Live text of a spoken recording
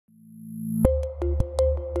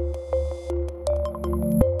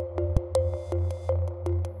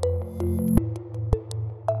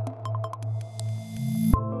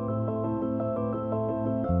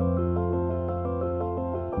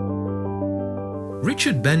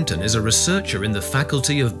Richard Benton is a researcher in the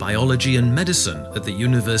Faculty of Biology and Medicine at the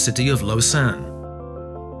University of Lausanne.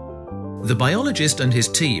 The biologist and his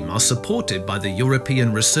team are supported by the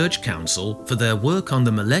European Research Council for their work on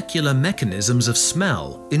the molecular mechanisms of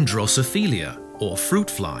smell in Drosophila, or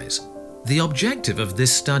fruit flies. The objective of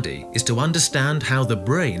this study is to understand how the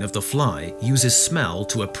brain of the fly uses smell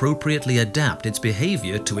to appropriately adapt its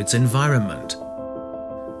behavior to its environment.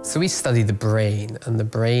 So we study the brain, and the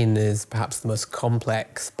brain is perhaps the most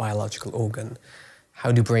complex biological organ.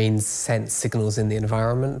 How do brains sense signals in the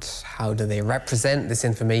environment? How do they represent this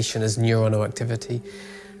information as neuronal activity?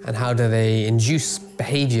 And how do they induce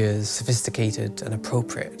behaviors sophisticated and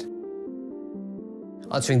appropriate?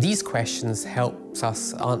 Answering these questions helps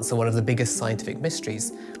us answer one of the biggest scientific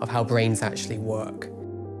mysteries of how brains actually work.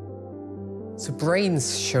 So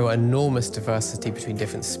brains show enormous diversity between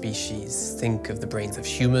different species. Think of the brains of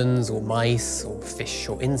humans or mice or fish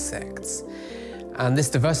or insects. And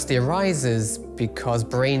this diversity arises because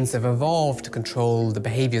brains have evolved to control the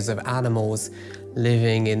behaviors of animals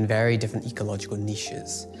living in very different ecological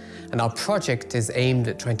niches. And our project is aimed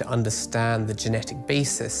at trying to understand the genetic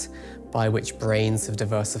basis by which brains have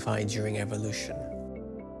diversified during evolution.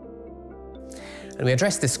 And we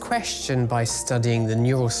address this question by studying the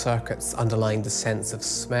neural circuits underlying the sense of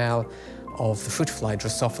smell of the fruit fly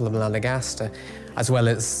Drosophila melanogaster, as well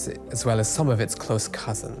as some of its close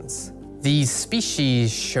cousins. These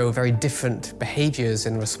species show very different behaviors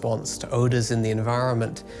in response to odors in the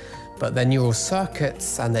environment, but their neural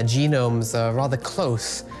circuits and their genomes are rather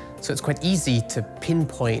close, so it's quite easy to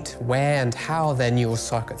pinpoint where and how their neural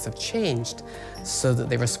circuits have changed so that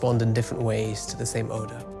they respond in different ways to the same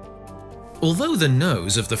odor. Although the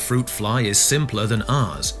nose of the fruit fly is simpler than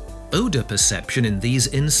ours, odor perception in these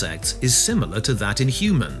insects is similar to that in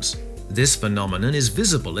humans. This phenomenon is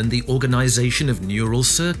visible in the organization of neural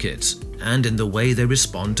circuits and in the way they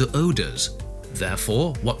respond to odors.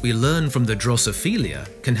 Therefore, what we learn from the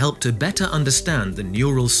Drosophila can help to better understand the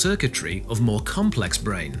neural circuitry of more complex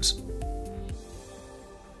brains.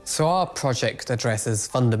 So our project addresses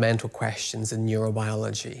fundamental questions in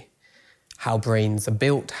neurobiology: how brains are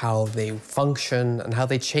built, how they function, and how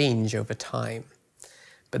they change over time.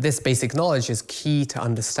 But this basic knowledge is key to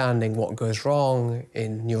understanding what goes wrong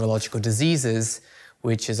in neurological diseases,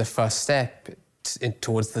 which is a first step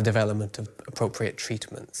towards the development of appropriate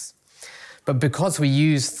treatments. But because we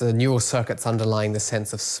use the neural circuits underlying the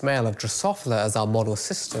sense of smell of Drosophila as our model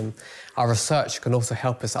system, our research can also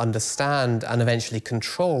help us understand and eventually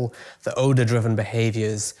control the odor-driven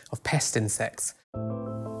behaviors of pest insects.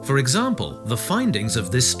 For example, the findings of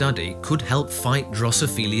this study could help fight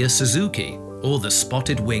Drosophila suzuki, or the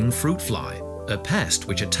spotted wing fruit fly, a pest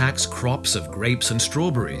which attacks crops of grapes and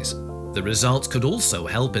strawberries. The results could also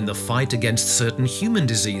help in the fight against certain human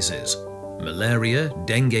diseases. Malaria,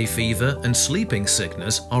 dengue fever, and sleeping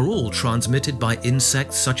sickness are all transmitted by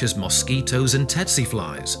insects such as mosquitoes and tsetse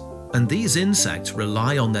flies, and these insects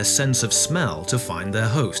rely on their sense of smell to find their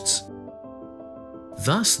hosts.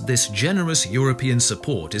 Thus, this generous European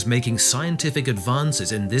support is making scientific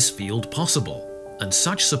advances in this field possible, and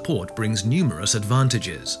such support brings numerous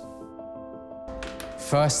advantages.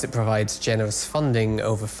 First, it provides generous funding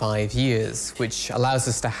over 5 years, which allows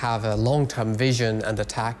us to have a long-term vision and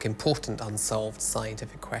attack important unsolved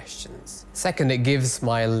scientific questions. Second, it gives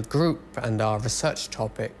my group and our research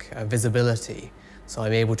topic visibility. So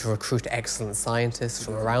I'm able to recruit excellent scientists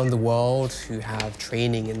from around the world who have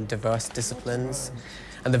training in diverse disciplines.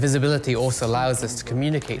 And the visibility also allows us to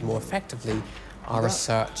communicate more effectively our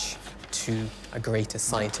research to a greater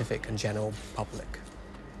scientific and general public.